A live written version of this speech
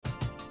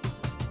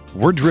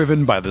We're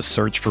driven by the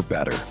search for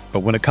better. But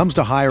when it comes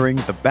to hiring,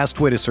 the best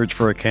way to search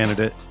for a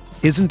candidate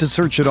isn't to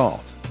search at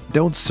all.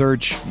 Don't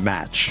search,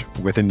 match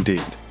with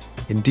Indeed.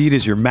 Indeed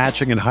is your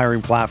matching and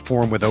hiring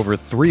platform with over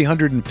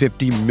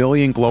 350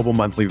 million global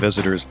monthly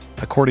visitors,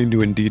 according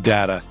to Indeed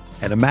data,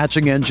 and a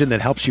matching engine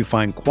that helps you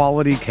find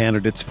quality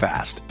candidates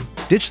fast.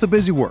 Ditch the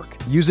busy work.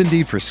 Use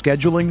Indeed for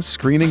scheduling,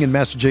 screening, and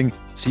messaging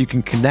so you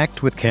can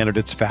connect with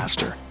candidates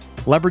faster.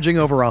 Leveraging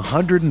over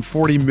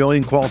 140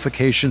 million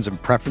qualifications and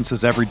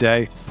preferences every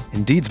day,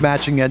 Indeed's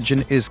matching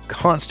engine is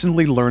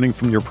constantly learning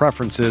from your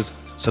preferences,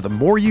 so the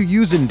more you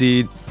use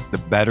Indeed, the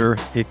better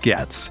it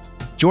gets.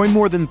 Join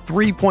more than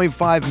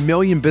 3.5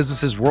 million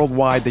businesses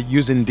worldwide that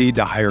use Indeed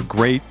to hire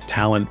great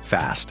talent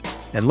fast.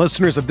 And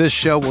listeners of this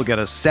show will get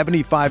a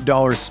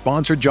 $75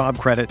 sponsored job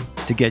credit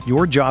to get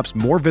your jobs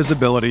more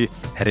visibility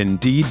at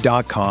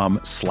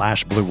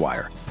Indeed.com/Blue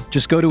Wire.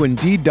 Just go to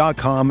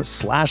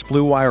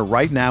Indeed.com/Blue Wire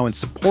right now and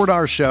support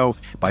our show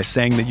by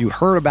saying that you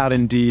heard about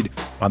Indeed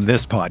on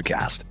this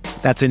podcast.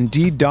 That's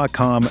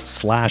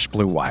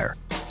Indeed.com/Blue Wire.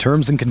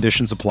 Terms and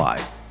conditions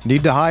apply.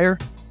 Need to hire?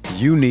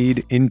 You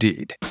need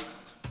Indeed.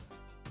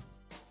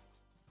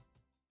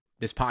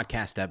 This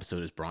podcast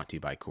episode is brought to you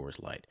by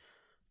Coors Light.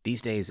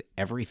 These days,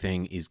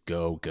 everything is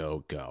go,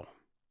 go, go.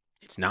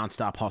 It's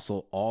nonstop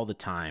hustle all the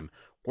time.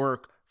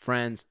 Work,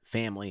 friends,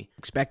 family.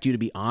 Expect you to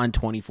be on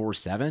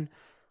 24/7?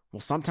 Well,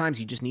 sometimes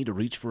you just need to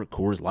reach for a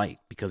Coors Light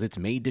because it's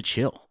made to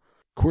chill.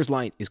 Coors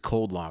Light is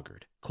cold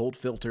lagered, cold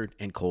filtered,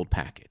 and cold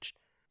packaged.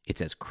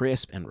 It's as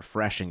crisp and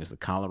refreshing as the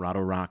Colorado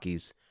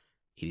Rockies.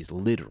 It is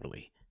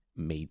literally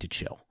made to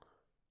chill.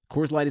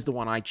 Coors Light is the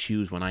one I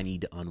choose when I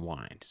need to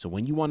unwind. So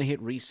when you want to hit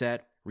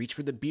reset, reach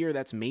for the beer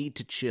that's made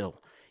to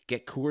chill.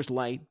 Get Coors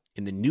Light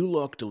in the new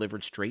look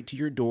delivered straight to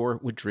your door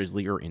with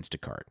Drizzly or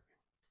Instacart.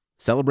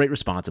 Celebrate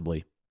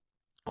responsibly.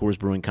 Coors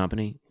Brewing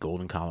Company,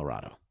 Golden,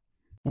 Colorado.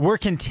 We're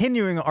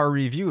continuing our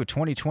review of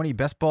 2020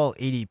 Best Ball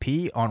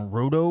ADP on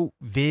Roto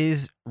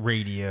Viz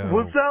Radio.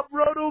 What's up,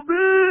 Roto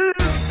Viz?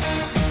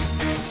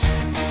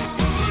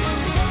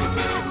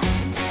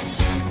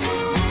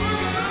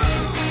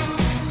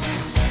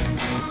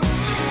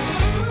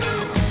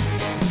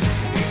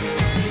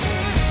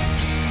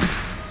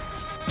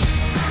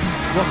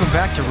 Welcome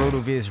back to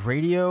RotoViz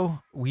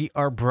Radio. We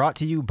are brought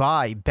to you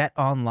by Bet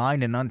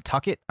Online and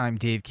Untuck It. I'm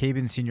Dave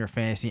Cabin, Senior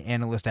Fantasy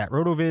Analyst at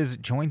RotoViz,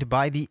 joined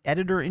by the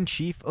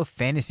Editor-in-Chief of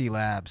Fantasy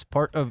Labs,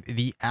 part of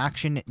the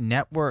Action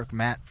Network,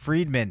 Matt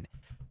Friedman.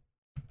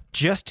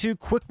 Just to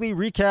quickly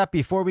recap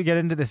before we get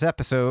into this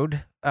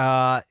episode,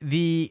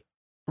 the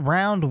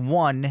Round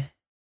 1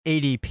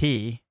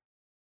 ADP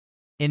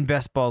in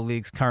Best Ball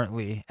leagues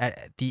currently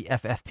at the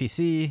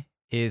FFPC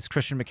is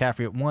Christian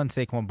McCaffrey at 1,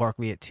 Saquon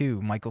Barkley at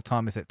 2, Michael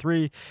Thomas at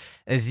 3,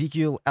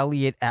 Ezekiel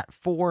Elliott at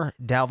 4,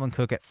 Dalvin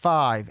Cook at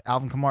 5,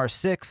 Alvin Kamara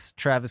 6,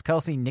 Travis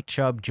Kelce, Nick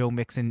Chubb, Joe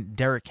Mixon,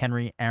 Derrick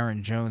Henry,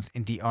 Aaron Jones,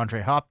 and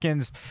DeAndre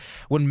Hopkins.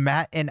 When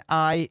Matt and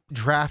I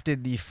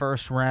drafted the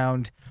first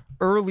round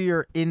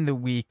earlier in the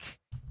week,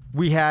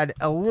 we had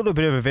a little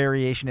bit of a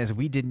variation as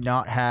we did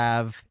not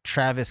have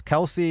Travis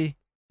Kelce,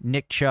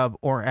 Nick Chubb,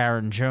 or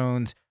Aaron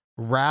Jones.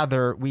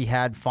 Rather, we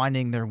had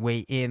finding their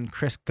way in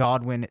Chris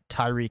Godwin,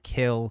 Tyreek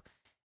Hill,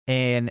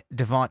 and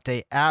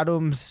Devontae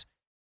Adams.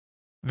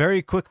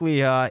 Very quickly,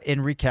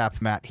 in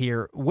recap, Matt,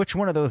 here, which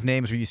one of those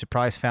names were you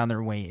surprised found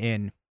their way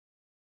in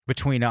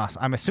between us?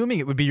 I'm assuming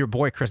it would be your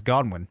boy, Chris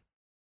Godwin.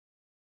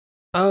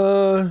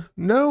 No.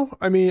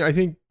 I mean, I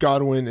think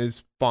Godwin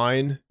is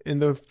fine in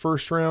the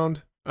first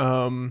round.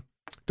 I'm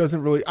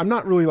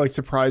not really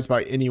surprised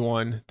by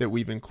anyone that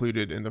we've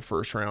included in the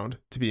first round,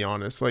 to be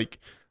honest.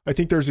 I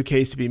think there's a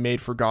case to be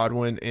made for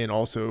Godwin and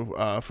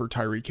also for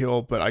Tyreek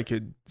Hill, but I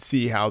could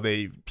see how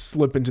they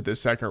slip into the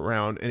second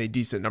round in a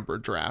decent number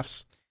of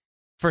drafts.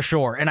 For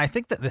sure. And I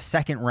think that the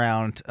second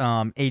round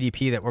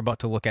ADP that we're about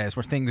to look at is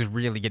where things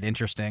really get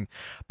interesting.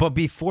 But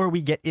before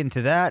we get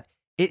into that,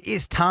 it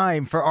is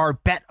time for our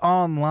betonline.ag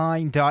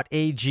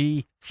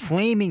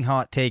flaming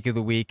hot take of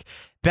the week.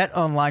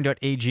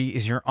 BetOnline.ag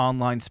is your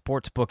online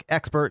sportsbook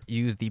expert.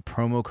 Use the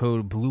promo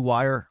code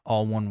BLUEWIRE,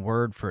 all one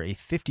word, for a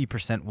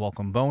 50%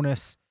 welcome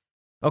bonus.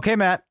 Okay,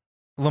 Matt,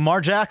 Lamar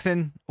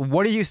Jackson,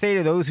 what do you say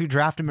to those who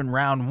draft him in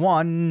round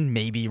 1,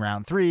 maybe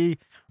round 3,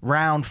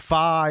 round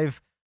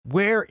 5?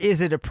 Where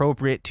is it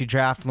appropriate to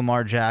draft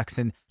Lamar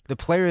Jackson, the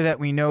player that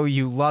we know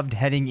you loved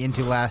heading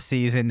into last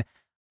season?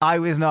 I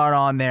was not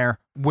on there.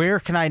 Where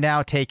can I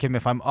now take him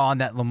if I'm on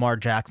that Lamar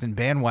Jackson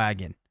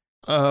bandwagon?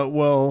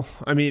 Well,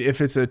 I mean,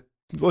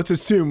 let's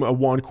assume a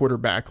 1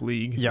 quarterback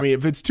league. Yep. I mean,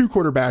 if it's 2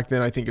 quarterback,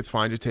 then I think it's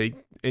fine to take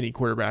any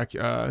quarterback,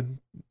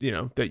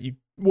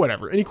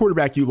 any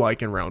quarterback you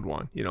like in round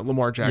 1.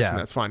 Lamar Jackson,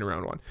 That's fine in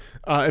round 1.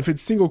 If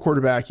it's single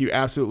quarterback, you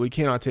absolutely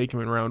cannot take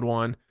him in round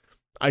 1.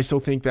 I still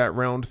think that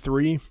round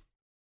 3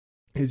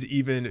 is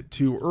even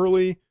too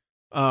early.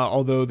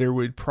 Although there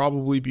would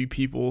probably be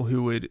people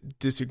who would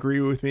disagree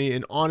with me.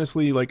 And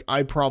honestly,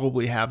 I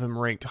probably have him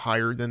ranked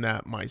higher than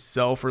that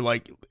myself, or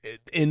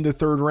in the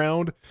 3rd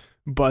round,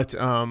 but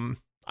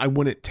I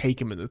wouldn't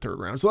take him in the 3rd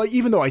round. So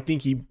even though I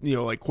think he,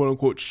 quote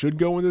unquote should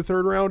go in the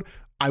 3rd round,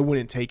 I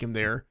wouldn't take him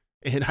there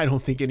and I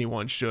don't think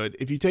anyone should.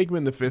 If you take him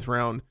in the 5th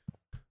round,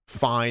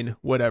 fine,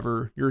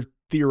 whatever. You're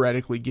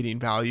theoretically getting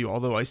value,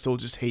 although I still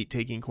just hate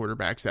taking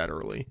quarterbacks that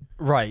early.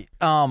 Right.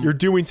 You're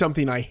doing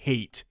something I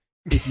hate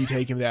if you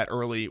take him that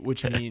early,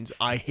 which means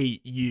I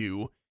hate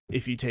you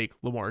if you take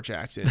Lamar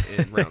Jackson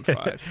in round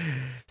 5.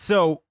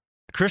 So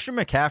Christian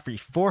McCaffrey,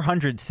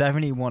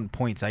 471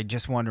 points. I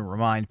just want to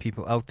remind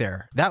people out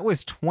there, that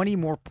was 20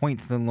 more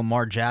points than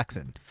Lamar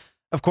Jackson.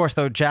 Of course,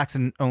 though,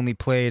 Jackson only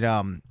played,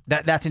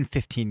 that's in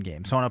 15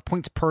 games. So on a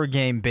points per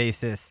game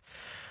basis,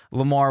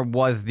 Lamar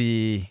was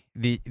the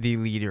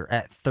leader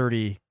at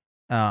 30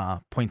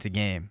 points a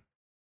game.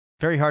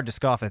 Very hard to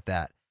scoff at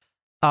that.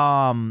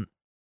 I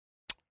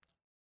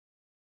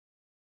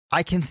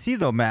can see,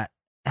 though, Matt,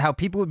 how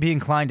people would be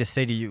inclined to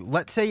say to you,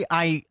 let's say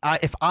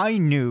if I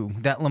knew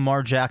that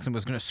Lamar Jackson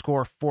was going to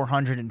score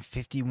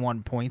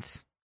 451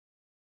 points,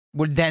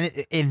 would then,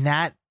 in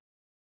that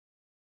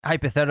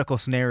hypothetical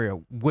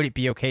scenario, would it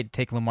be okay to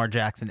take Lamar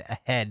Jackson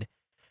ahead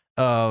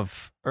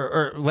of,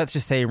 or let's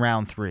just say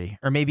round 3,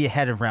 or maybe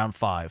ahead of round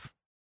 5?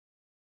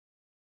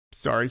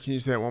 Sorry, can you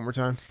say that one more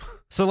time?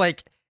 So,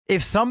 like,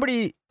 if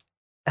somebody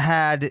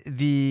had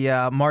the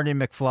Martin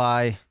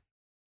McFly,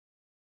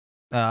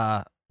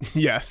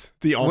 yes,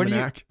 the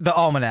almanac. The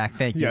almanac,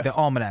 thank you. Yes. The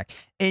almanac.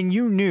 And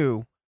you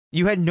knew,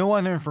 you had no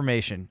other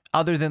information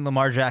other than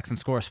Lamar Jackson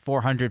scores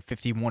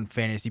 451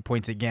 fantasy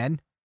points again.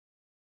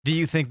 Do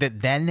you think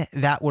that then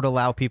that would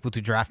allow people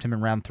to draft him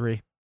in round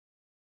 3?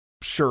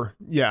 Sure.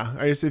 Yeah.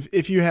 I guess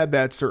if you had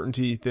that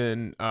certainty,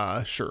 then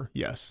sure.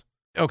 Yes.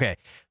 Okay.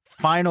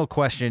 Final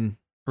question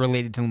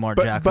related to Lamar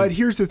Jackson. But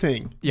here's the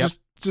thing. Yep.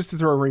 Just to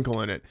throw a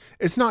wrinkle in it.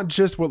 It's not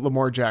just what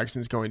Lamar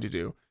Jackson's going to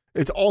do.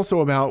 It's also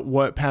about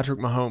what Patrick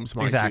Mahomes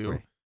might do.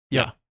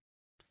 Yeah.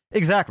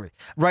 Exactly.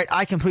 Right.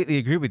 I completely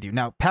agree with you.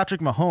 Now, Patrick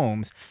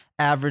Mahomes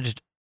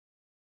averaged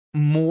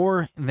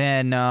more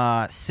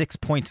than 6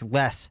 points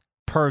less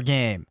per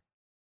game.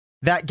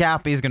 That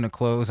gap is going to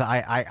close.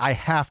 I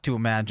have to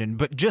imagine.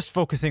 But just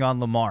focusing on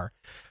Lamar,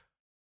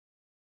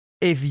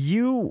 if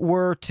you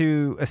were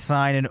to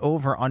assign an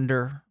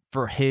over-under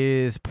for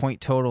his point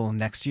total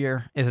next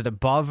year, is it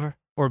above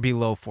or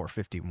below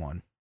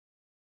 451?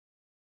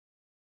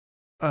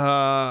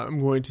 I'm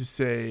going to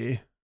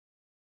say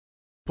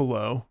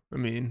below. I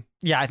mean,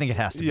 yeah, I think it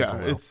has to be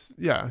below.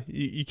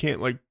 You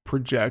can't like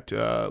project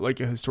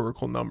like a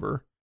historical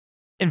number.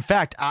 In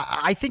fact,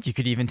 I think you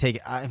could even take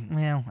it. I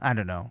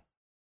don't know.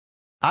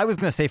 I was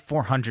going to say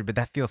 400, but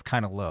that feels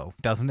kind of low,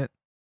 doesn't it?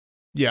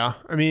 Yeah.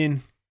 I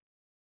mean,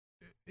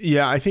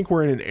 yeah, I think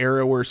we're in an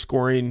era where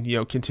scoring,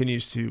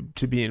 continues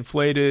to be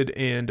inflated,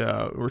 and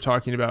we're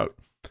talking about,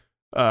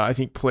 I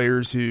think,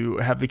 players who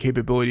have the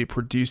capability of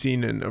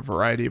producing in a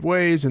variety of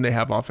ways, and they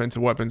have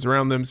offensive weapons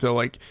around them. So,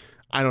 like,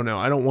 I don't know.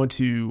 I don't want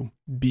to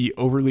be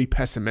overly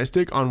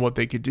pessimistic on what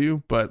they could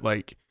do, but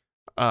like,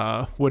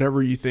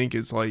 whatever you think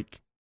is like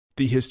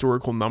the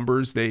historical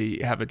numbers they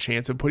have a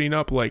chance of putting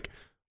up, like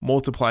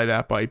multiply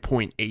that by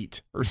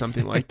 0.8 or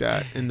something like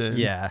that, and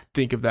then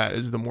think of that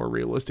as the more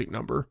realistic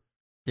number.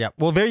 Yeah.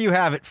 Well, there you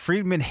have it.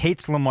 Friedman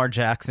hates Lamar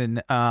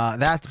Jackson.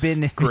 That's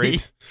been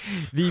great.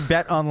 The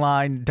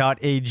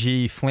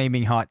betonline.ag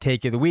flaming hot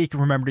take of the week.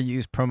 Remember to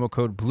use promo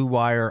code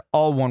BlueWire,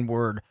 all one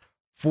word,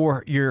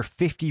 for your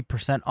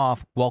 50%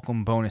 off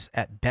welcome bonus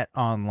at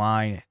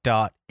betonline.ag.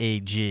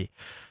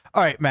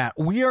 All right, Matt,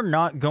 we are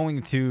not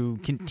going to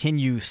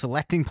continue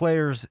selecting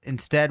players.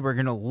 Instead, we're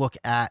going to look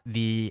at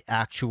the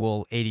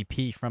actual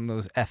ADP from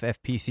those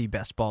FFPC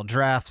best ball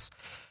drafts.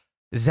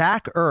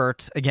 Zach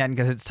Ertz, again,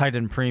 because it's tight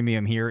end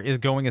premium here, is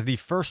going as the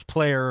first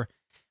player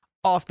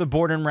off the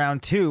board in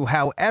round 2.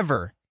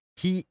 However,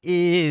 he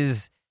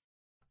is,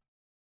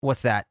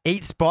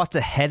 8 spots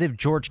ahead of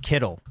George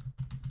Kittle.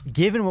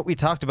 Given what we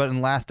talked about in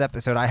the last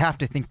episode, I have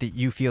to think that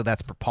you feel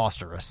that's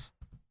preposterous.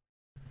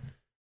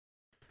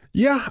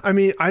 Yeah, I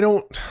mean, I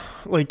don't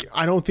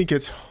think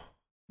it's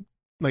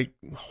like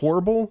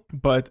horrible,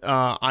 but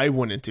I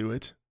wouldn't do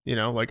it.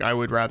 I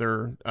would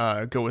rather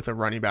go with a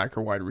running back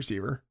or wide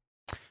receiver.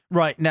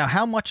 Right. Now,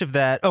 how much of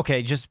that,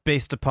 okay, just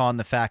based upon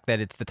the fact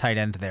that it's the tight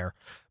end there,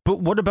 but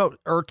what about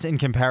Ertz in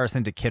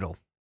comparison to Kittle?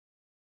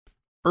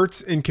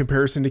 Ertz in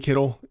comparison to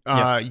Kittle?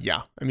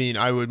 Yeah. I mean,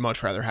 I would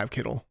much rather have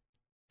Kittle.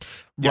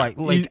 Right.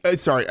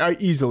 Yeah,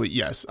 easily,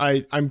 yes.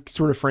 I'm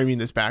sort of framing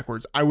this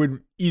backwards. I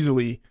would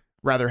easily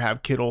rather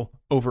have Kittle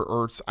over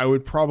Ertz. I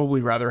would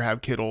probably rather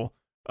have Kittle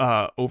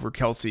over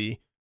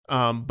Kelsey.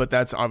 But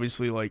that's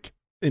obviously like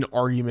an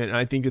argument, and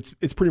I think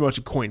it's pretty much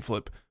a coin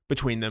flip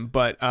between them.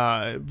 But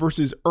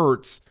versus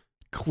Ertz,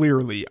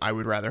 clearly I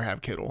would rather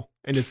have Kittle,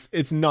 and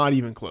it's not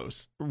even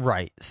close.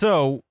 Right.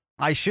 So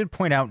I should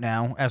point out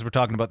now, as we're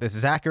talking about this,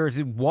 Zach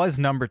Ertz was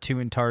number 2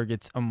 in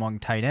targets among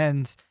tight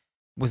ends,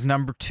 was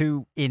number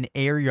 2 in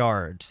air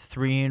yards,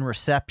 3 in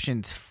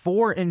receptions,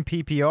 4 in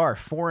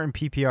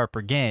PPR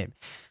per game.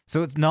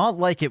 So it's not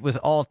like it was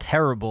all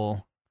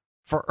terrible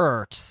for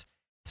Ertz.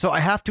 So I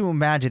have to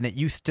imagine that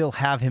you still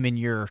have him in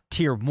your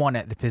tier 1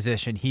 at the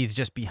position. He's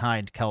just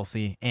behind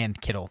Kelsey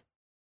and Kittle.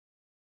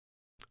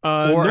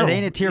 Or no, are they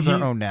in a tier of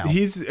their own now?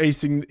 He's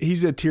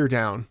a tier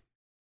down.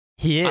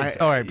 He is.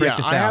 All right, break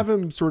this down. I have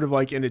him sort of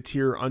like in a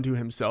tier unto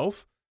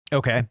himself.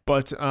 Okay.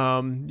 But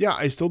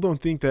I still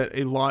don't think that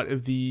a lot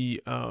of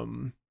the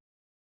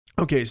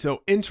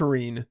so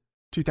entering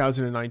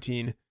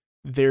 2019,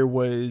 there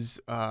was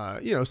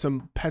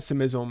some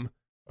pessimism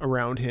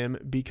around him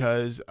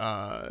because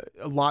a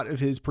lot of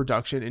his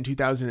production in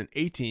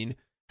 2018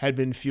 had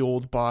been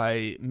fueled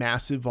by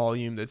massive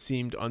volume that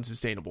seemed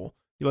unsustainable.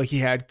 Like he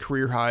had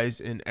career highs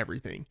in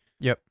everything.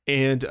 Yep.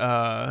 And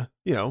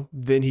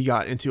then he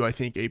got into, I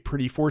think, a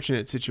pretty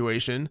fortunate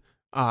situation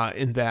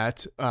in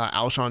that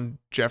Alshon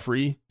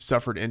Jeffrey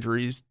suffered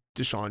injuries,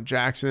 Deshaun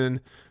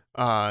Jackson,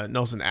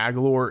 Nelson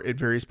Aguilar at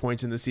various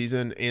points in the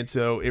season. And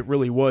so it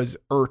really was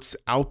Ertz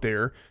out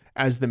there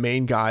as the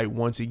main guy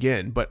once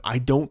again. But I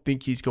don't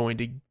think he's going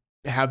to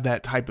have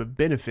that type of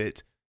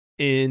benefit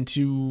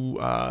into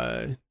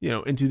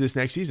this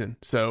next season.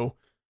 So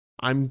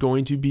I'm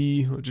going to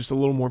be just a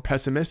little more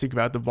pessimistic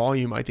about the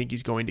volume I think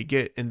he's going to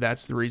get. And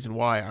that's the reason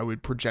why I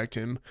would project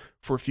him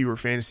for fewer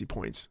fantasy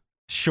points.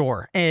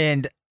 Sure.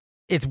 And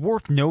it's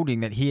worth noting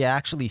that he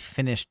actually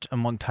finished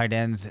among tight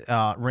ends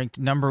ranked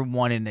number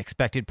 1 in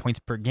expected points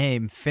per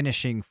game,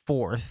 finishing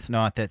 4th.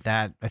 Not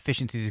that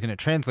efficiency is going to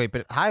translate,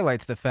 but it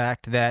highlights the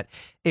fact that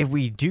if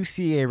we do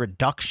see a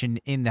reduction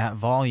in that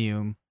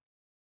volume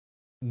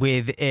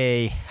with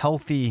a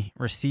healthy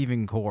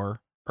receiving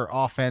core or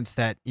offense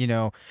that,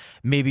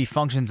 maybe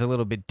functions a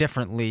little bit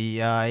differently,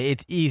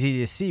 it's easy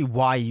to see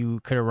why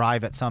you could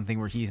arrive at something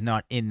where he's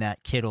not in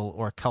that Kittle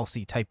or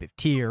Kelsey type of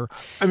tier.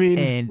 I mean,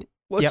 and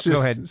let's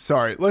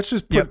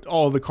just put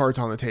all the cards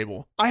on the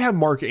table. I have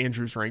Mark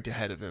Andrews ranked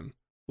ahead of him.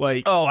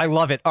 Oh, I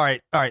love it. All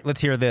right.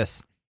 Let's hear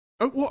this.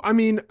 Well, I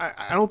mean,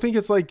 I don't think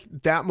it's like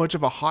that much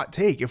of a hot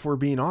take if we're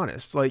being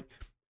honest. Like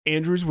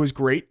Andrews was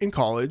great in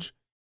college.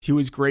 He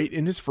was great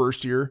in his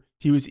first year.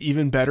 He was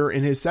even better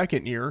in his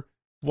second year.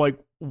 Like,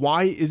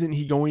 why isn't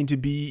he going to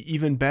be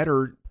even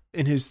better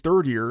in his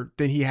third year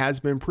than he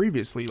has been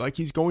previously? Like,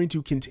 he's going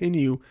to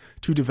continue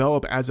to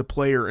develop as a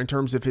player in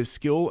terms of his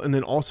skill and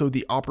then also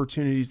the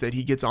opportunities that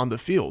he gets on the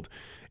field.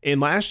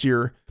 And last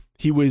year,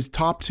 he was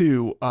top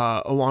 2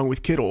 along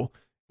with Kittle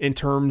in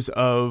terms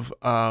of,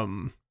 I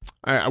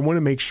want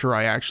to make sure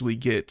I actually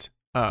get,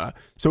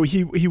 so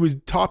he was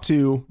top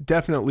 2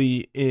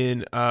 definitely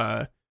in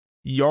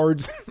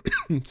yards,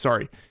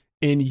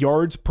 in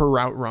yards per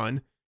route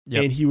run.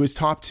 Yep. And he was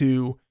top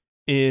 2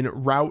 in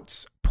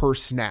routes per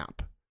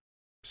snap.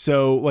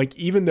 So, like,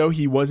 even though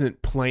he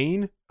wasn't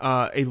playing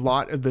a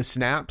lot of the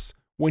snaps,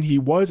 when he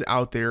was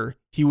out there,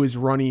 he was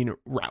running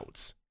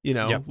routes,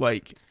 Yep.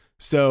 like,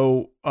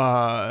 so.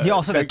 He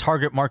also had a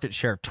target market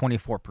share of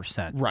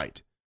 24%.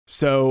 Right.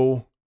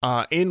 So,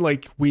 and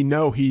like, we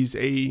know he's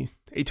a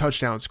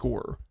touchdown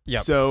scorer.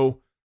 Yep.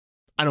 So,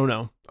 I don't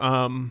know.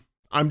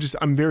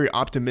 I'm very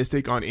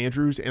optimistic on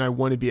Andrews, and I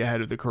want to be ahead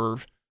of the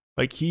curve.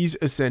 Like, he's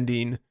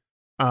ascending,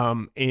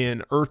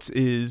 and Ertz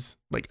is,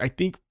 like, I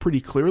think pretty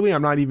clearly,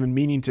 I'm not even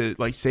meaning to,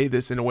 like, say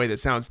this in a way that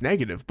sounds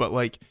negative, but,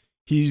 like,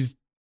 he's,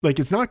 like,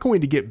 it's not going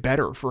to get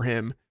better for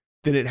him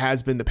than it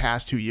has been the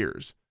past 2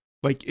 years.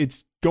 Like,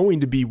 it's going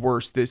to be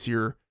worse this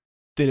year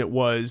than it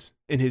was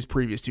in his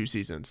previous 2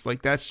 seasons.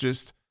 Like, that's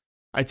just,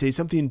 I'd say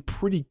something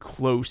pretty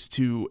close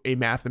to a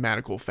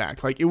mathematical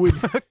fact. Like, it would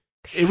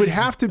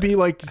have to be,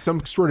 like,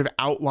 some sort of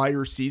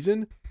outlier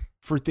season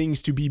for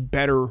things to be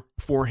better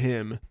for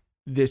him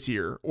this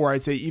year, or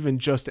I'd say even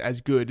just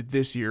as good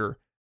this year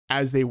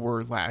as they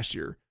were last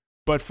year.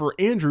 But for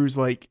Andrews,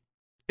 like,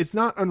 it's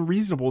not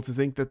unreasonable to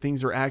think that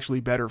things are actually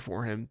better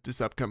for him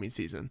this upcoming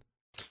season.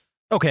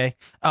 Okay,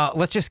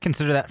 let's just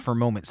consider that for a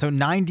moment. So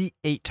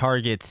 98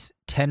 targets,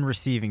 10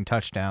 receiving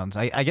touchdowns.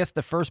 I guess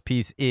the first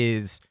piece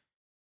is,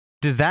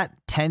 does that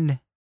 10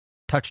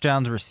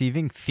 touchdowns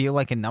receiving feel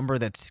like a number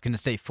that's going to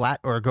stay flat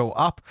or go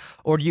up?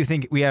 Or do you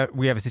think we have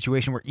a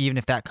situation where even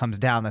if that comes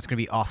down, that's going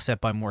to be offset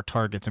by more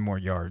targets and more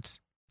yards?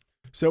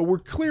 So we're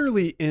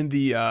clearly in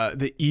the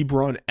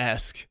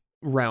Ebron-esque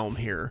realm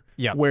here,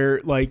 yeah,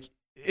 where, like,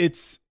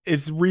 it's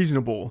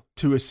reasonable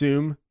to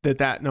assume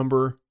that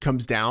number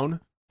comes down.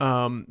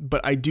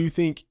 But I do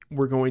think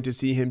we're going to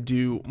see him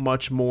do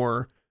much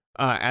more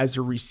as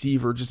a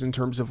receiver, just in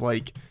terms of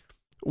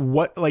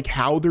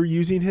how they're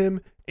using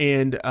him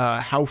and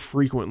how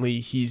frequently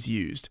he's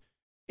used.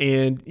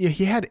 And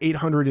he had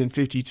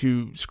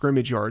 852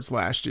 scrimmage yards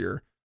last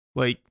year.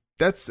 Like,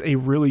 that's a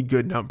really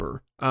good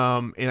number.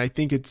 And I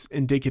think it's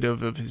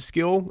indicative of his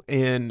skill.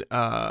 And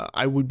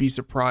I would be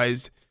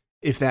surprised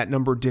if that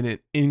number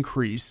didn't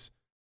increase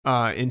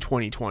in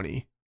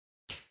 2020.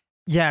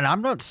 Yeah, and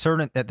I'm not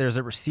certain that there's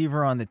a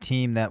receiver on the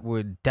team that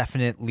would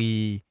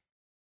definitely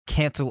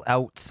cancel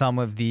out some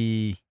of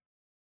the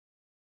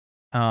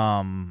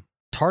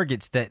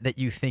targets that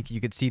you think you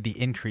could see the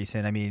increase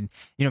in. I mean,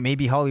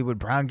 maybe Hollywood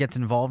Brown gets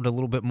involved a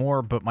little bit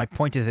more, but my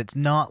point is it's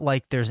not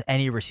like there's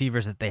any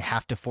receivers that they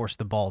have to force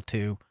the ball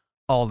to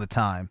all the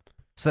time.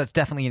 So that's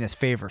definitely in his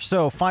favor.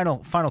 So final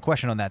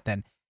question on that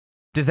then.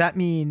 Does that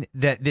mean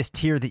that this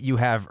tier that you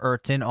have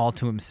Ertz in all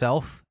to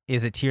himself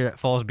is a tier that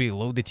falls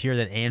below the tier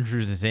that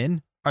Andrews is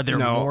in? Are there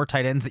more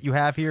tight ends that you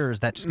have here, or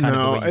is that just kind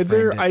of the way you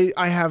framed it?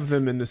 I have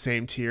them in the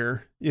same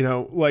tier.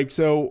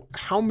 So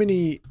how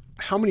many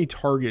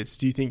targets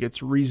do you think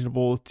it's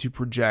reasonable to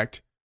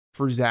project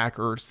for Zach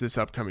Ertz this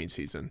upcoming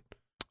season?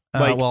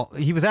 Well,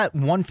 he was at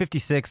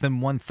 156, then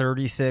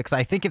 136.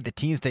 I think if the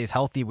team stays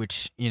healthy,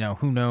 which,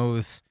 who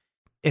knows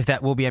if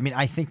that will be. I mean,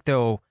 I think,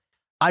 though,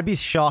 I'd be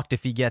shocked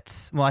if he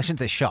gets, well, I shouldn't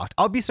say shocked.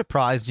 I'll be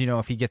surprised,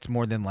 if he gets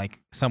more than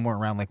somewhere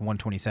around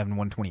 127,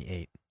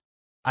 128.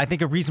 I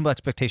think a reasonable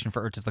expectation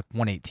for Ertz is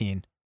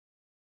 118.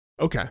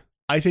 Okay.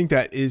 I think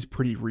that is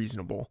pretty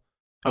reasonable.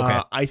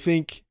 Okay. I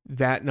think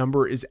that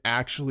number is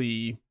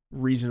actually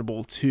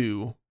reasonable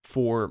too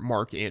for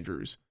Mark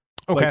Andrews.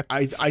 Okay.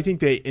 I think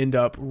they end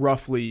up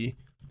roughly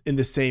in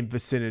the same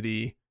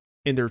vicinity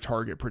in their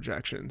target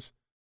projections.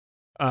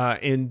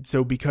 And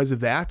so because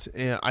of that,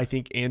 I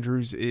think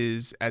Andrews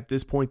is at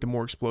this point the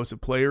more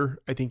explosive player.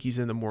 I think he's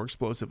in the more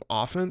explosive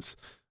offense.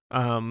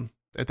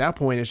 At that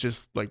point, it's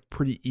just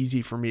pretty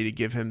easy for me to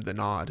give him the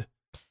nod.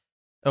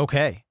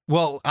 Okay.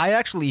 Well, I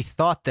actually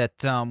thought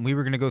that we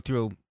were going to go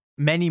through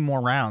many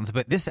more rounds,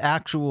 but this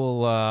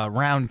actual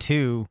round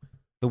 2,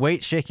 the way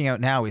it's shaking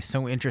out now is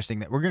so interesting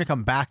that we're going to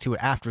come back to it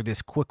after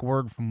this quick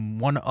word from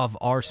one of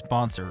our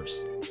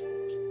sponsors.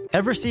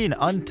 Ever see an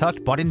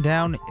untucked button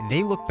down?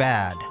 They look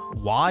bad.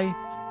 Why?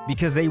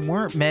 Because they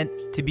weren't meant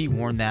to be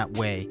worn that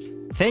way.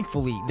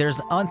 Thankfully, there's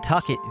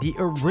Untuck It, the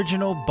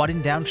original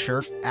button-down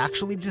shirt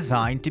actually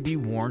designed to be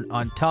worn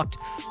untucked.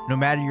 No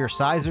matter your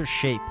size or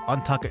shape,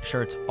 Untuck It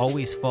shirts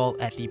always fall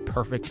at the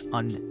perfect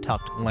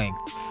untucked length.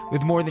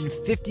 With more than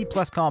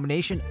 50-plus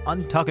combination,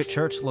 Untuck It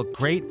shirts look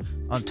great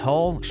on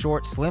tall,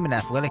 short, slim, and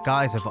athletic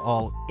guys of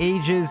all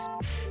ages.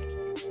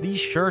 These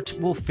shirts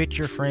will fit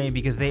your frame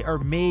because they are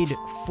made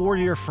for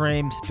your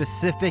frame,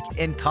 specific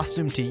and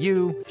custom to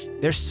you.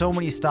 There's so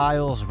many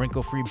styles,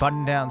 wrinkle-free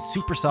button-downs,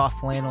 super soft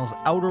flannels,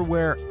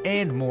 outerwear,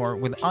 and more.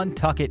 With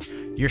Untuck It,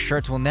 your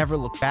shirts will never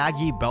look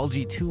baggy,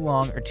 bulgy, too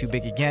long, or too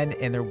big again,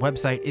 and their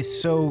website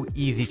is so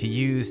easy to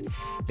use.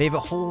 They have a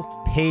whole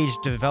page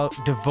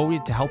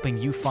devoted to helping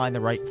you find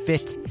the right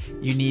fit.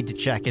 You need to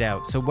check it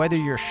out. So whether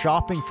you're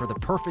shopping for the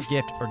perfect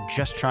gift or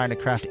just trying to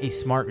craft a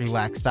smart,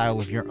 relaxed style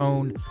of your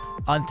own,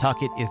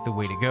 Untuck It is the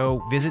way to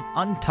go. Visit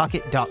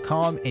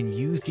untuckit.com and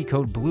use the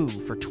code BLUE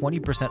for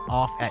 20%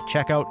 off at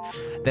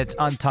checkout. That's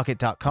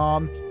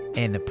untuckit.com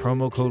and the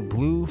promo code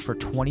BLUE for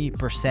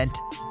 20%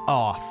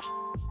 off.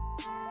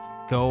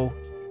 Go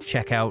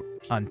check out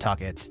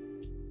Untuck It.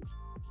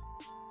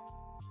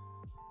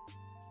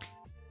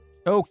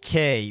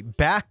 Okay,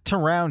 back to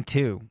round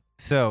 2.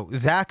 So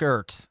Zach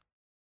Ertz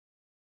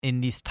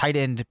in this tight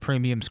end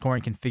premium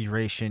scoring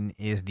configuration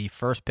is the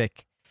first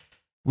pick.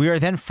 We are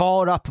then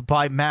followed up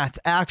by Matt's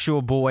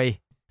actual boy,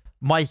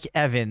 Mike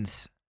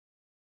Evans,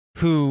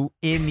 who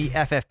in the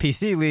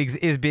FFPC leagues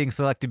is being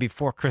selected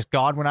before Chris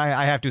Godwin.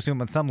 I have to assume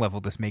on some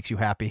level this makes you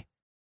happy.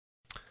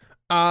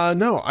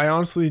 No, I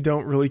honestly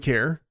don't really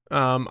care.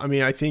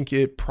 I think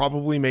it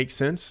probably makes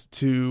sense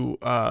to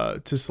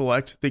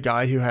select the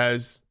guy who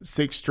has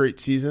 6 straight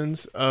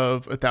seasons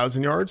of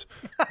 1,000 yards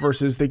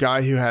versus the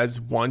guy who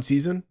has 1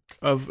 season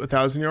of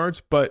 1,000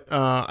 yards. But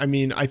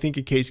I think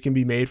a case can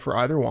be made for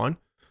either one.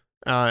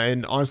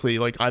 And honestly,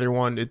 either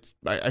one,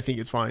 I think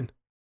it's fine.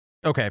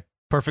 Okay,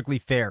 perfectly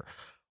fair.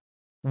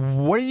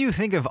 What do you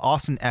think of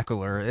Austin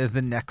Eckler as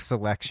the next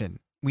selection?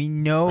 We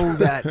know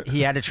that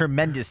he had a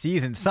tremendous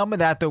season. Some of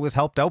that, though, was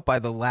helped out by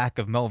the lack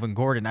of Melvin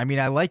Gordon. I mean,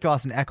 I like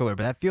Austin Eckler,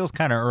 but that feels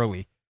kind of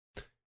early.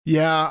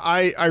 Yeah,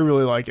 I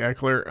really like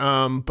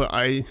Eckler, but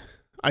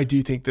I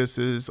do think this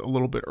is a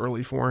little bit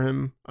early for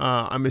him.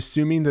 I'm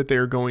assuming that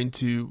they're going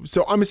to...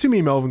 So I'm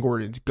assuming Melvin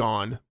Gordon's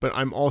gone, but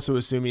I'm also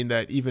assuming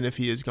that even if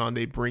he is gone,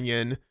 they bring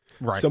in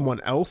someone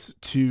else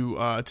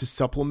to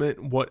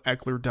supplement what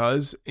Eckler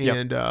does.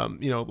 And,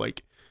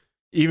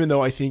 even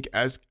though I think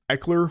as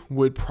Eckler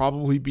would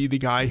probably be the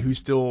guy who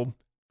still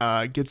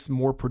gets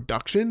more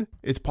production,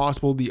 it's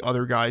possible the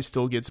other guy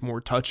still gets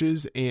more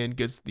touches and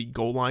gets the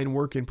goal line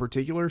work in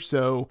particular.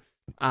 So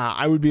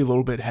I would be a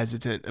little bit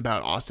hesitant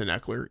about Austin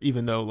Eckler,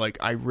 even though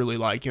I really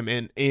like him.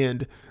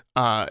 And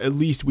at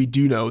least we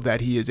do know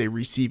that he is a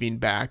receiving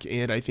back.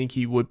 And I think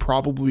he would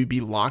probably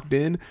be locked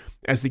in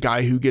as the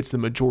guy who gets the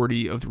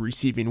majority of the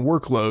receiving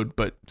workload,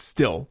 but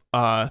still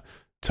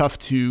tough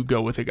to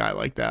go with a guy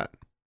like that.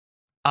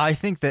 I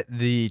think that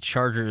the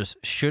Chargers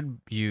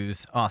should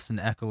use Austin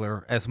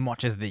Eckler as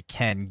much as they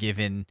can,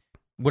 given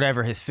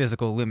whatever his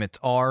physical limits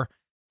are.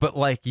 But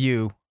like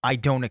you, I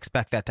don't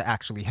expect that to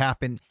actually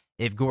happen.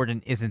 If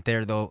Gordon isn't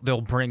there,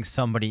 they'll bring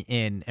somebody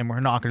in, and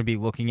we're not going to be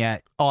looking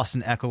at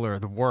Austin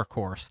Eckler, the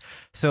workhorse.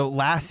 So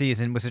last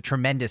season was a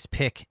tremendous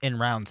pick in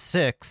round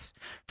 6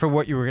 for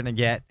what you were going to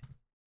get.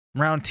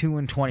 Round 2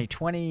 in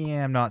 2020,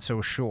 I'm not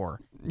so sure.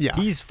 Yeah.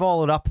 He's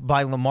followed up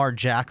by Lamar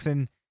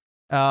Jackson.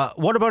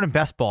 What about in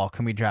best ball?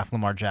 Can we draft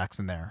Lamar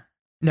Jackson there?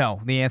 No,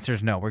 the answer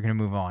is no. We're going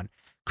to move on.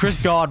 Chris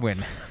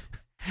Godwin,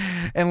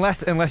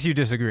 unless you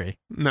disagree.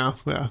 No,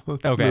 yeah,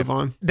 let's move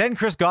on. Then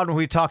Chris Godwin,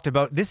 we talked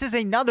about. This is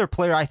another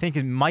player I think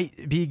it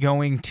might be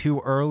going too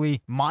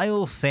early.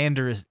 Miles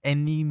Sanders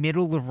in the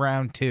middle of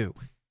round 2.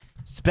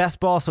 It's best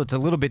ball, so it's a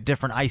little bit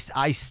different.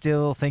 I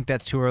still think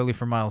that's too early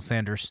for Miles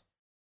Sanders.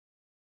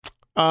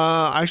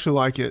 I actually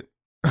like it.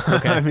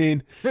 Okay. I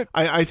mean,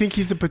 I think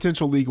he's a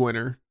potential league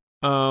winner.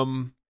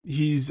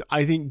 He's,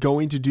 I think,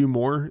 going to do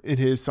more in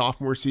his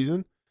sophomore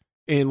season.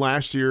 And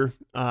last year,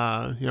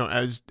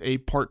 as a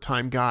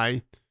part-time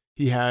guy,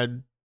 he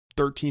had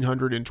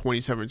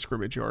 1,327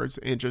 scrimmage yards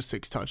and just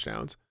 6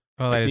 touchdowns.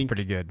 Well, that is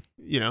pretty good.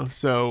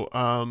 So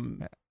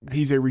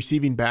he's a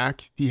receiving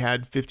back. He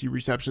had 50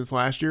 receptions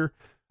last year.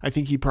 I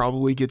think he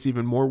probably gets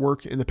even more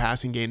work in the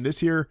passing game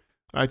this year.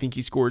 I think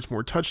he scores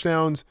more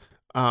touchdowns.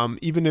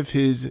 Even if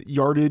his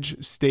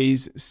yardage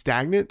stays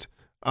stagnant,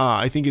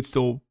 I think it's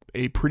still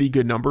a pretty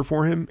good number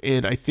for him.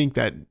 And I think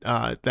that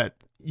that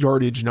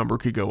yardage number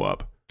could go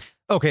up.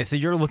 Okay, so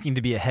you're looking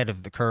to be ahead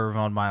of the curve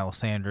on Miles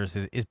Sanders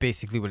is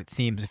basically what it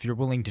seems if you're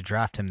willing to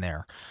draft him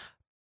there.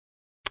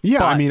 Yeah,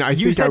 but I mean,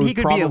 you said he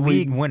could be a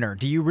league winner.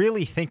 Do you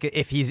really think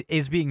if he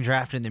is being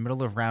drafted in the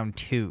middle of round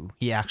 2,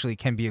 he actually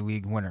can be a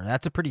league winner?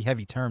 That's a pretty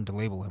heavy term to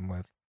label him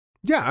with.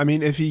 Yeah, I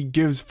mean, if he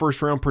gives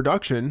first round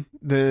production,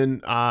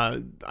 then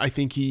I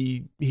think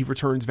he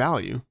returns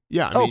value.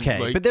 Yeah. I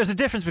mean, but there's a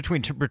difference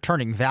between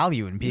returning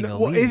value and being a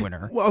league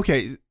winner. Well,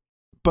 okay,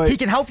 but he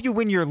can help you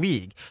win your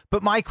league.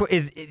 But my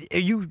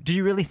do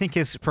you really think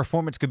his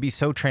performance could be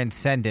so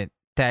transcendent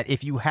that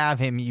if you have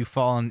him, you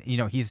fall in?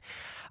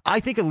 I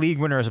think a league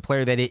winner is a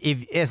player that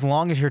as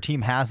long as your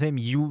team has him,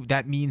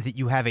 that means that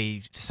you have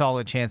a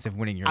solid chance of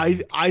winning your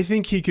league. I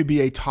think he could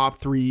be a top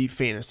 3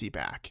 fantasy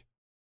back.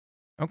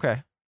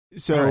 Okay.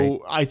 So right.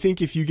 I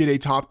think if you get a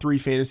top 3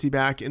 fantasy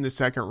back in the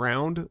second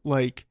round,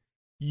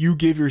 you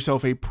give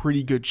yourself a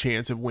pretty good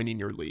chance of winning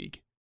your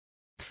league.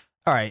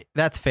 All right,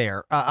 that's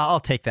fair.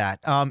 I'll take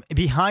that.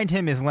 Behind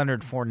him is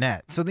Leonard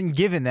Fournette. So then,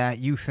 given that,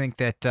 you think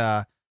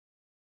that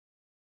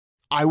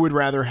I would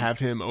rather have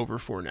him over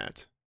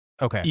Fournette.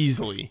 Okay,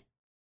 easily.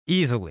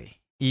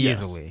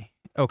 Yes.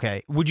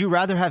 Okay, would you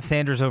rather have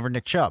Sanders over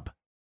Nick Chubb?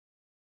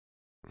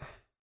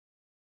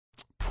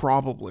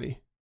 Probably.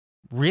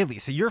 Really?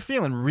 So you're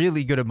feeling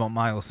really good about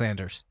Miles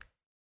Sanders?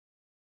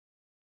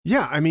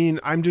 Yeah, I mean,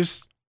 I'm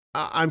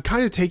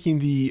kind of taking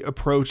the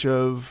approach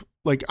of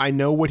I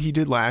know what he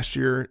did last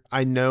year.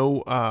 I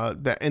know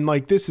that, and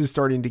this is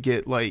starting to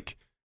get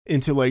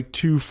into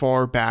too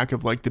far back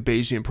of the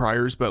Bayesian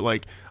priors,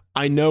 but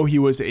I know he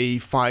was a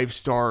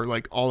 5-star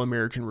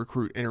All-American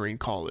recruit entering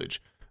college.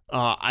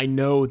 I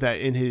know that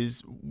in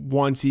his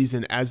one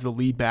season as the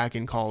lead back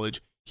in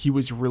college, he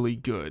was really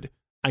good.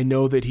 I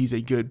know that he's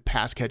a good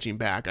pass catching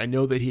back. I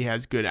know that he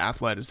has good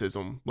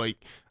athleticism.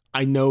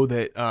 I know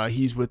that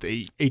he's with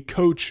a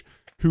coach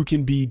who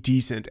can be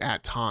decent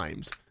at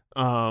times.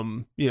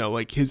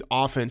 His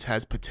offense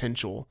has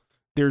potential.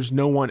 There's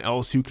no one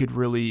else who could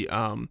really,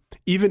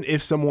 even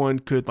if someone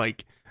could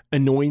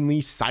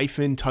annoyingly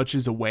siphon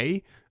touches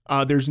away,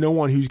 there's no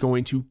one who's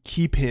going to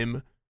keep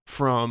him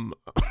from,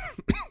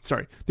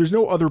 there's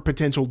no other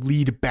potential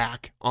lead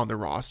back on the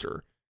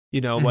roster.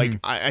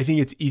 I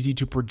think it's easy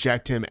to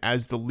project him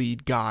as the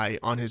lead guy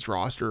on his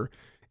roster.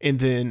 And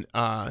then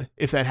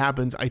if that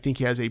happens, I think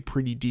he has a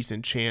pretty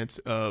decent chance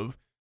of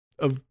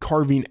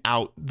carving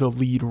out the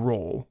lead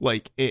role,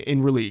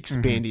 and really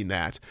expanding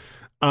that.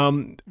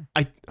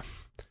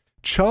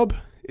 Chubb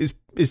is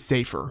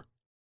safer,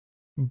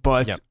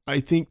 but yep. I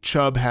think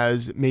Chubb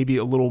has maybe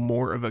a little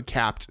more of a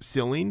capped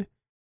ceiling.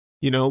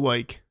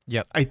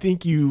 Yep. I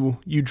think you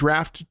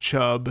draft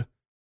Chubb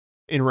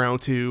in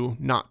round 2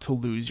 not to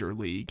lose your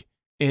league,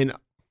 and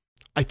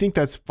I think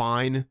that's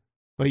fine.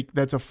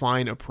 That's a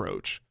fine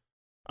approach.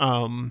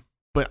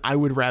 But I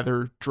would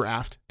rather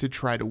draft to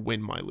try to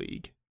win my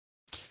league.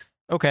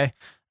 Okay.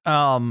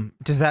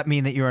 Does that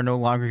mean that you are no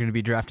longer going to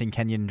be drafting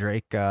Kenyon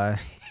Drake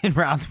in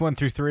rounds 1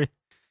 through 3?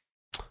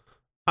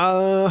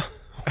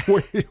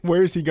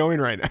 Where is he going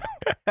right now?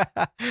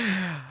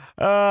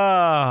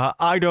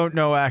 I don't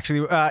know.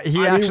 Actually,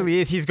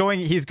 is. He's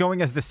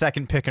going as the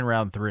second pick in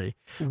round 3.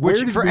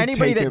 Which, for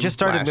anybody that just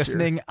started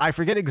listening, I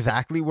forget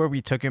exactly where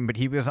we took him, but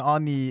he was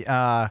on the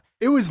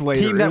it was later.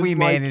 Team that we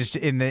managed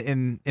in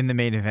the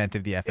main event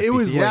of the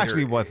FFPC. It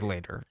actually was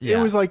later. Yeah.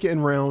 It was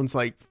in rounds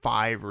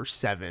 5 or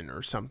 7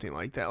 or something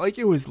like that.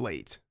 It was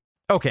late.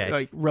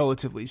 Okay.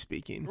 Relatively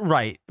speaking.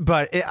 Right.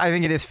 But I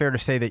think it is fair to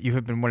say that you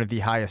have been one of the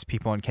highest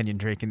people on Kenyon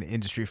Drake in the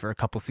industry for a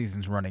couple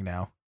seasons running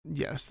now.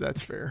 Yes,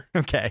 that's fair.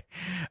 Okay.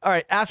 All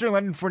right. After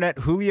Leonard Fournette,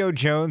 Julio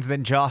Jones,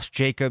 then Josh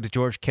Jacobs,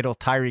 George Kittle,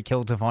 Tyreek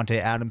Hill,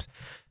 Devontae Adams.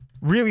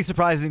 Really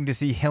surprising to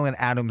see Hill and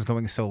Adams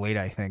going so late,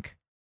 I think.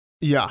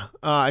 Yeah.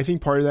 I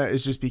think part of that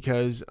is just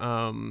because,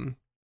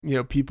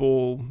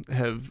 people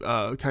have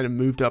kind of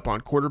moved up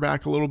on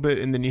quarterback a little bit,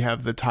 and then you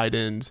have the tight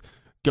ends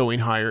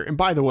going higher. And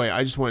by the way,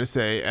 I just want to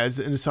say, as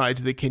an aside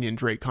to the Kenyon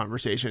Drake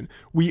conversation,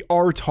 we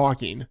are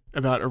talking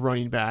about a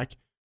running back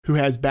who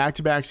has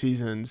back-to-back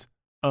seasons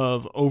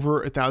of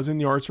over 1,000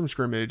 yards from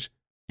scrimmage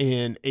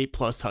and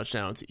 8+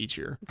 touchdowns each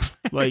year.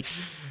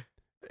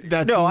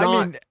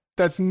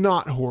 That's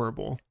not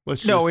horrible.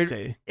 Let's just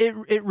say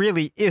it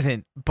really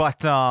isn't.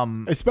 But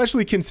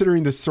especially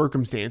considering the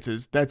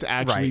circumstances, that's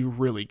actually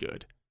really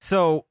good.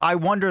 So I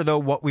wonder, though,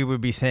 what we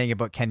would be saying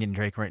about Kenyon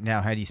Drake right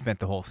now had he spent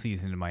the whole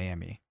season in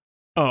Miami.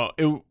 Oh,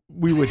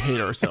 we would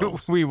hate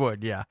ourselves. We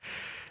would, yeah.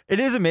 It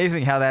is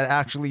amazing how that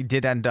actually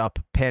did end up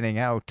panning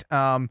out.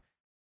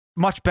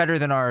 Much better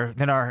than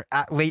our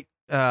late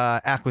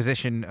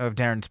acquisition of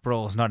Darren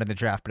Sproles, not in the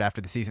draft, but after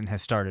the season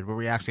has started, where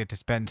we actually had to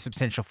spend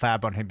substantial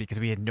fab on him because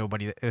we had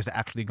nobody that was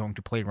actually going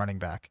to play running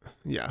back.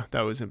 Yeah,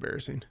 that was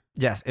embarrassing.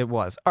 Yes, it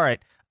was. All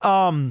right.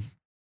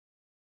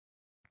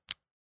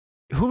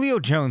 Julio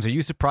Jones, are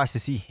you surprised to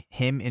see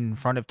him in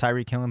front of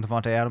Tyreek Hill and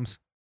Devontae Adams?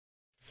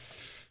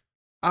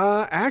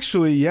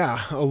 Actually,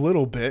 yeah, a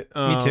little bit.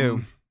 Me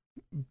too.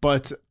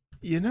 But,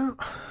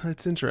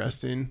 it's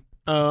interesting.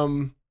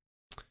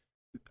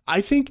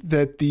 I think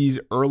that these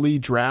early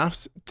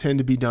drafts tend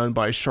to be done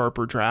by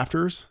sharper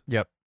drafters.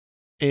 Yep.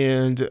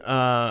 And,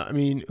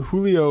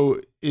 Julio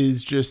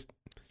is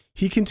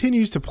he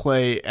continues to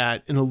play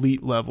at an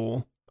elite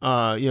level.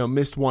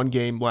 Missed one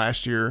game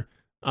last year,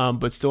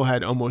 but still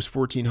had almost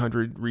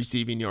 1,400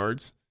 receiving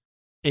yards.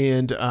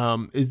 And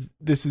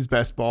this is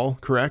best ball,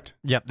 correct?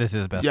 Yep, this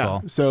is best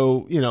ball.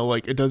 So,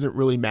 it doesn't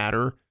really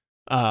matter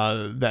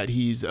that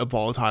he's a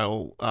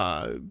volatile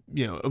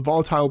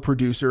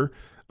producer.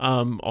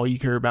 All you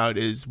care about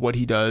is what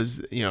he does,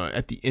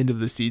 at the end of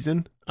the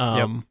season.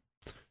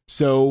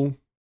 So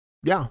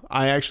yeah,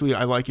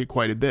 I like it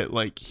quite a bit.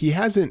 Like, he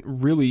hasn't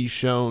really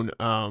shown,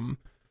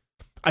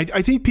 I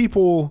think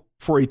people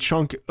for a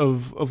chunk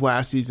of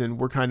last season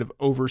were kind of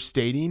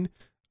overstating,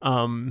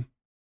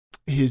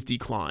 his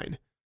decline.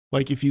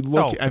 Like, if you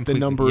look at the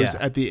numbers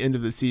at the end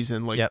of the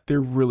season,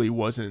 there really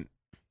wasn't,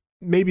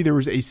 maybe there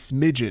was a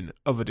smidgen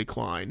of a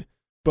decline,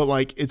 but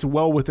it's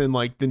well within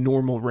the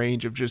normal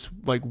range of just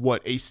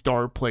what a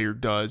star player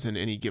does in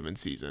any given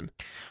season.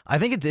 I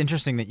think it's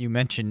interesting that you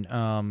mentioned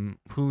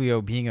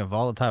Julio being a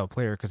volatile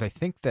player, because I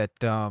think that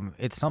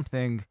it's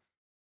something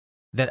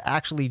that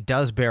actually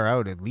does bear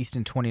out, at least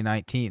in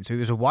 2019. So he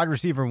was a wide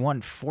receiver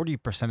 1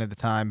 40% of the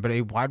time, but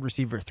a wide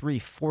receiver 3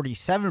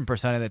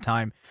 47% of the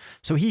time.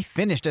 So he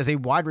finished as a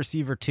wide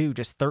receiver 2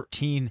 just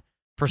 13%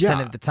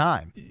 of the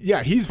time.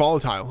 Yeah, he's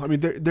volatile. I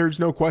mean, there's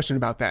no question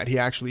about that.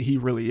 He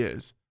really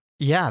is.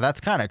 Yeah, that's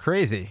kind of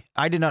crazy.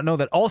 I did not know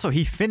that. Also,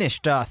 he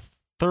finished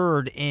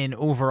third in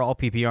overall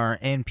PPR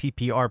and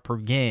PPR per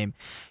game,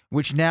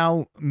 which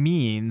now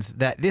means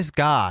that this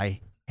guy,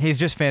 he's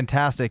just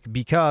fantastic,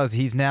 because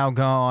he's now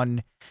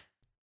going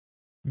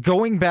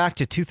back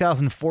to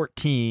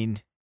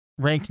 2014,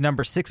 ranked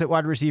number 6 at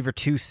wide receiver,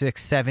 2,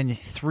 6, 7,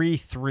 3,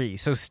 3.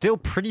 So still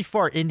pretty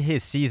far in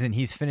his season,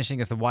 he's finishing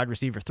as the wide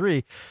receiver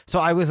 3. So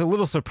I was a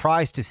little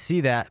surprised to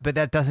see that, but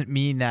that doesn't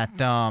mean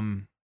that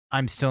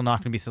I'm still not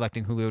going to be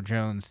selecting Julio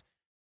Jones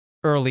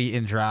early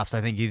in drafts.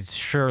 I think he's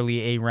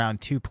surely a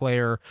round 2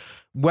 player.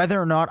 Whether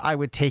or not I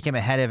would take him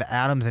ahead of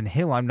Adams and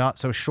Hill, I'm not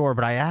so sure,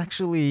 but I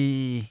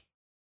actually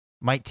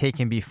might take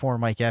him before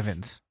Mike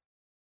Evans,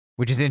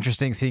 which is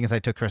interesting, seeing as I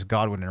took Chris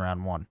Godwin in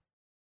round 1.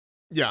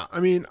 Yeah, I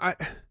mean,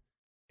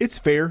 it's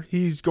fair.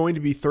 He's going to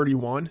be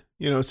 31,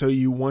 so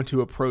you want to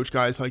approach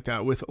guys like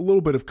that with a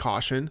little bit of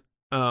caution.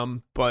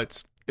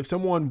 But if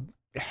someone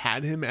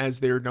had him as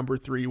their number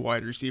 3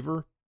 wide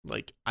receiver,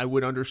 I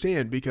would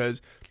understand,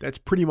 because that's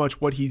pretty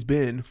much what he's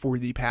been for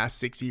the past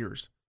 6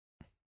 years.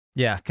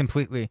 Yeah,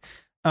 completely.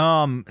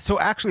 So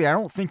actually, I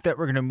don't think that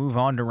we're going to move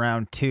on to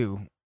round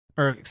 3.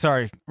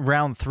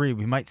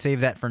 We might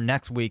save that for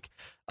next week.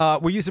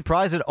 Were you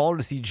surprised at all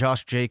to see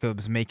Josh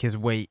Jacobs make his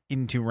way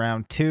into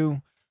round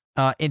 2?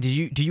 And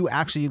do you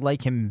actually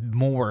like him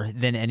more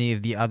than any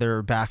of the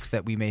other backs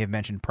that we may have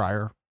mentioned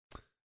prior?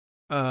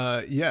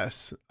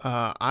 Yes.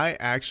 I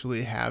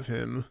actually have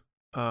him.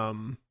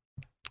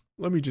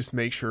 Let me just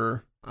make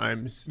sure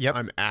I'm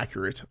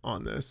accurate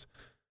on this.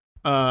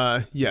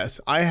 Yes,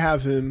 I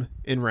have him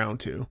in round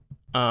 2.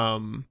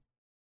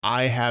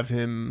 I have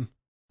him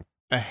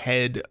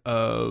ahead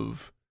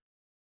of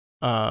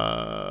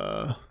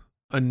I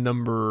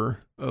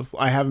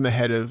have him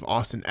ahead of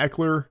Austin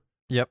Eckler.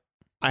 Yep.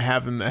 I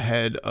have him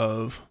ahead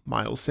of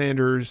Miles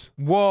Sanders.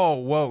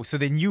 Whoa. So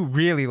then you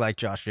really like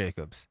Josh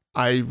Jacobs.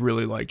 I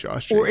really like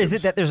Josh Jacobs. Or is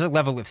it that there's a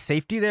level of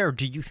safety there, or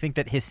do you think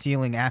that his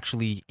ceiling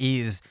actually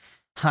is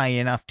high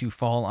enough to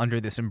fall under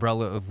this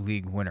umbrella of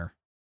league winner?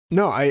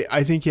 No,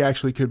 I think he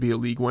actually could be a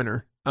league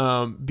winner,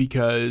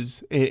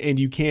 because, and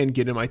you can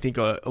get him, I think,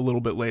 a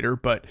little bit later,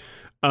 but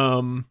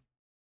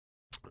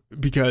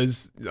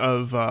because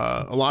of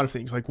a lot of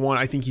things. One,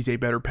 I think he's a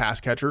better pass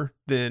catcher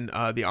than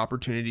the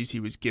opportunities he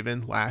was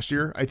given last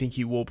year. I think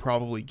he will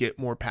probably get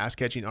more pass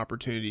catching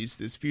opportunities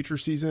this future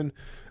season.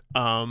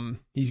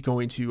 He's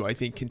going to, I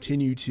think,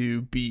 continue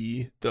to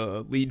be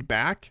the lead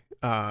back.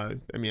 I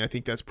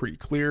think that's pretty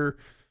clear.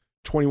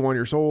 21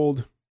 years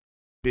old,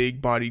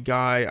 big bodied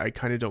guy. I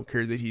kind of don't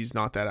care that he's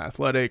not that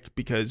athletic,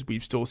 because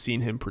we've still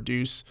seen him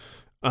produce.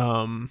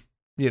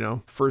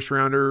 First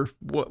rounder.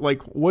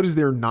 What is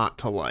there not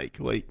to like?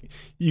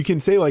 You can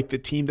say the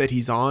team that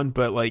he's on,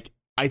 but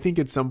I think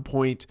at some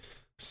point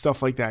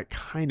stuff like that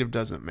kind of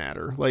doesn't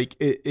matter. Like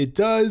it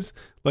does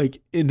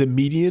like in the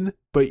median,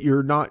 but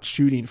you're not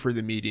shooting for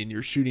the median.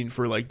 You're shooting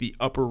for like the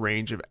upper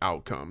range of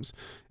outcomes.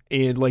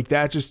 And like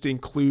that just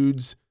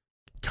includes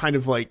kind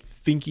of like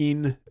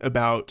thinking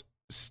about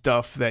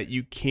stuff that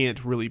you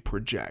can't really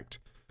project.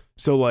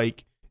 So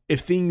like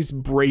if things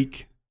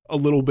break a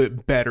little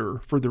bit better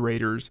for the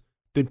Raiders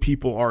than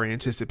people are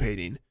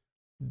anticipating,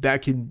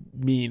 that can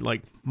mean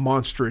like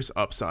monstrous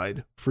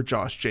upside for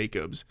Josh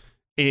Jacobs.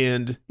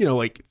 And, you know,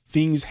 like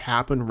things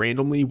happen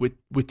randomly with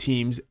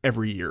teams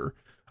every year.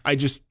 I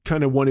just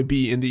kind of want to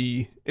be in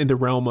the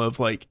realm of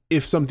like,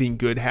 if something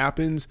good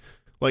happens,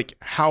 like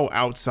how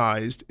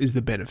outsized is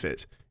the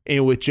benefit?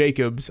 And with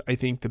Jacobs, I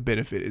think the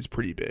benefit is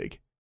pretty big.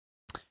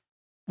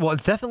 Well,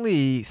 it's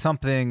definitely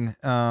something,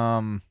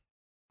 or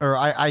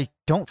I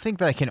don't think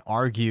that I can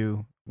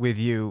argue with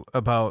you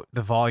about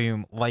the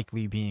volume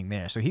likely being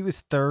there. So he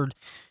was third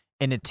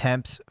in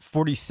attempts,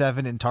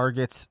 47 in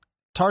targets.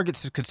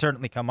 Targets could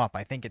certainly come up.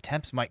 I think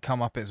attempts might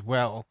come up as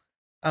well.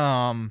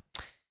 And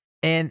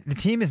the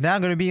team is now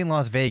going to be in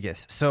Las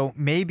Vegas. So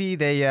maybe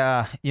they,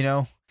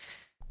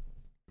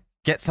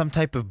 get some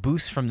type of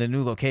boost from the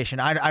new location.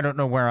 I don't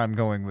know where I'm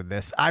going with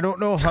this. I don't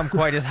know if I'm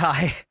quite as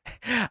high.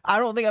 I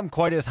don't think I'm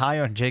quite as high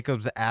on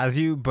Jacobs as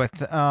you,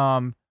 but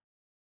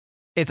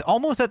it's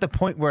almost at the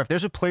point where if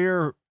there's a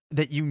player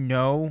that you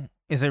know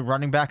is a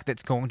running back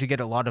that's going to get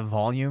a lot of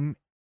volume,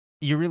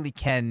 you really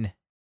can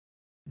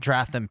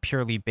draft them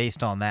purely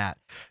based on that,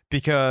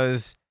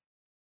 because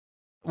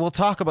we'll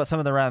talk about some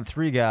of the round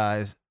 3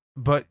 guys,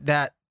 but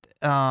that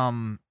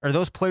or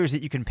those players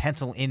that you can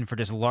pencil in for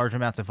just large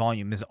amounts of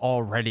volume is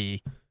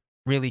already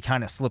really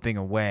kind of slipping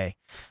away.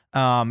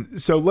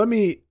 So let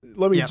me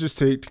just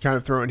to kind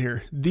of throw in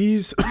here,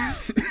 these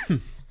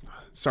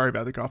sorry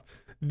about the cough.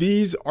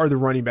 These are the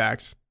running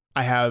backs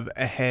I have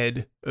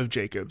ahead of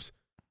Jacobs.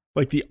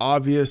 Like the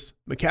obvious: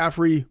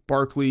 McCaffrey,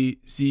 Barkley,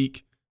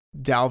 Zeke,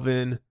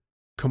 Dalvin,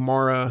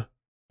 Kamara,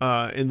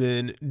 and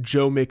then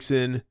Joe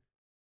Mixon,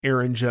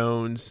 Aaron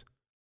Jones,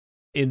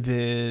 and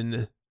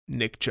then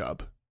Nick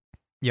Chubb.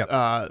 Yep.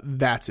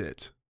 That's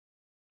it.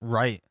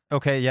 Right.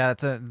 Okay. Yeah.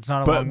 It's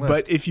not a long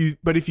list.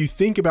 But if you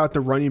think about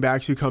the running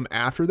backs who come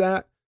after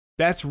that,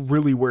 that's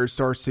really where it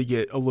starts to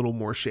get a little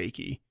more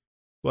shaky.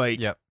 Like,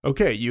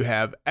 okay, you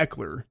have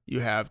Eckler, you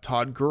have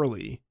Todd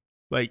Gurley.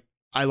 Like,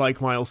 I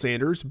like Miles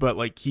Sanders, but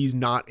like he's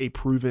not a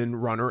proven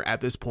runner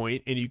at this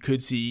point, and you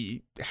could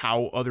see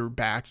how other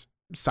backs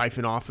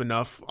siphon off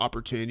enough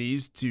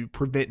opportunities to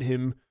prevent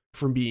him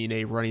from being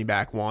a running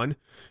back one,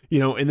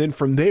 and then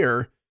from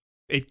there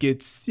it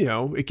gets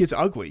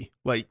ugly.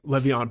 Like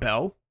Le'Veon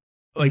Bell,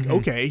 like,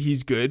 okay,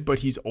 he's good, but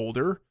he's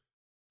older.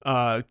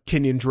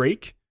 Kenyon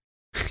Drake,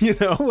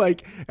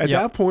 like at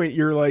that point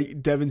you're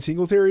like Devin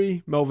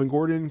Singletary, Melvin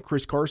Gordon,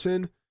 Chris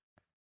Carson.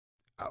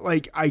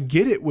 Like, I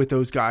get it with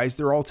those guys.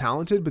 They're all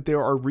talented, but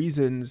there are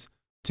reasons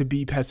to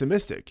be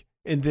pessimistic.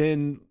 And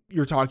then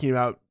you're talking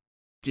about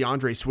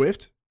DeAndre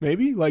Swift,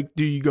 maybe? Like,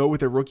 do you go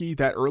with a rookie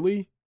that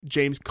early?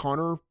 James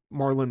Conner,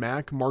 Marlon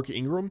Mack, Mark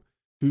Ingram,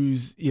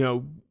 who's,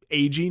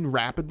 aging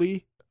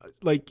rapidly.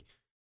 Like,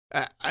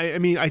 I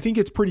mean, I think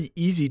it's pretty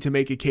easy to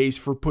make a case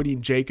for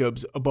putting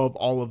Jacobs above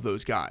all of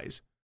those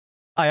guys.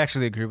 I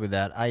actually agree with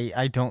that.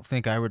 I don't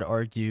think I would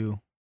argue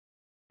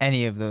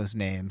any of those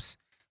names.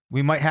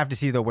 We might have to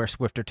see, though, where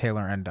Swift or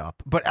Taylor end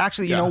up. But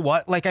actually, you know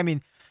what? Like, I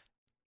mean,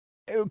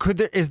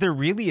 is there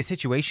really a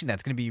situation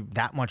that's going to be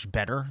that much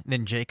better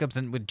than Jacobs?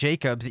 And with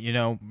Jacobs,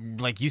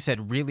 like you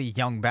said, really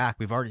young back,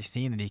 we've already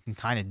seen that he can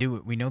kind of do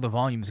it. We know the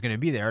volume is going to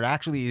be there. It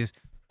actually is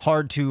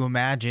hard to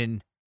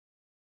imagine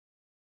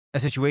a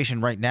situation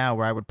right now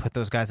where I would put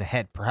those guys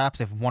ahead.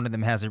 Perhaps if one of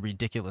them has a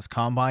ridiculous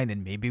combine,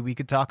 then maybe we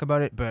could talk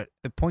about it. But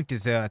the point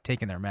is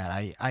taken there,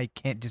 Matt. I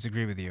can't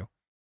disagree with you.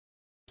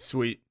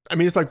 Sweet. I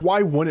mean, it's like,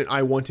 why wouldn't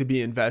I want to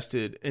be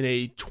invested in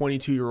a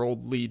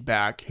 22-year-old lead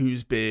back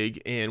who's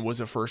big and was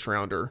a first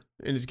rounder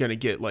and is going to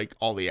get like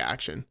all the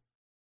action?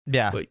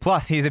 Yeah. Like,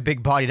 plus, he's a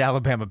big bodied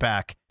Alabama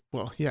back.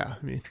 Well, yeah.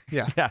 I mean,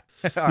 yeah. Yeah.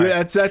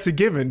 Right. That's a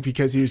given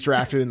because he was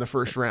drafted in the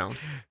first round.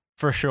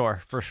 For sure.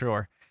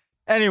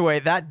 Anyway,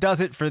 that does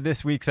it for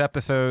this week's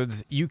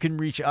episodes. You can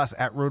reach us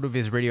at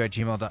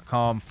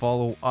rotovizradio@gmail.com.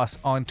 Follow us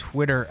on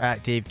Twitter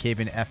at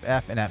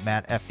DaveCabanFF and at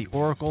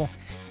MattFTheOracle.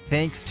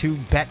 Thanks to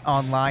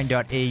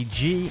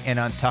betonline.ag and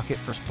Untuck It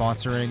for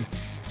sponsoring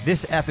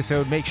this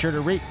episode. Make sure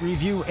to rate,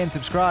 review, and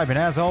subscribe. And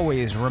as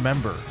always,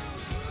 remember,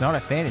 it's not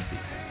a fantasy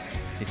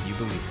if you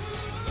believe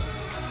it.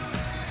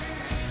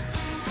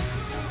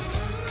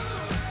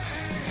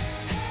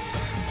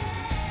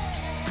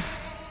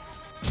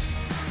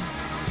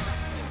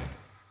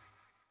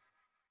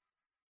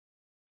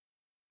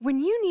 When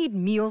you need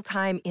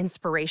mealtime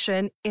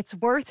inspiration, it's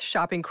worth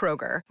shopping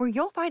Kroger, where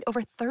you'll find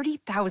over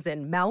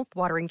 30,000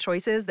 mouth-watering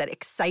choices that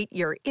excite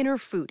your inner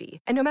foodie.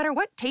 And no matter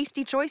what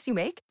tasty choice you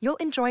make,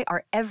 you'll enjoy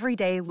our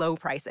everyday low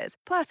prices,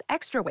 plus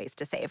extra ways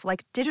to save,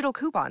 like digital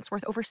coupons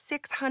worth over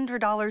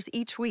 $600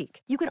 each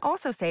week. You can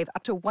also save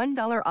up to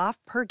 $1 off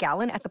per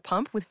gallon at the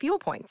pump with fuel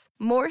points.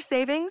 More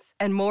savings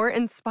and more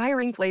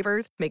inspiring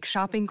flavors make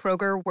shopping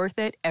Kroger worth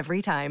it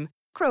every time.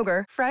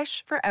 Kroger,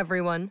 fresh for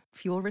everyone.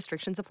 Fuel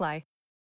restrictions apply.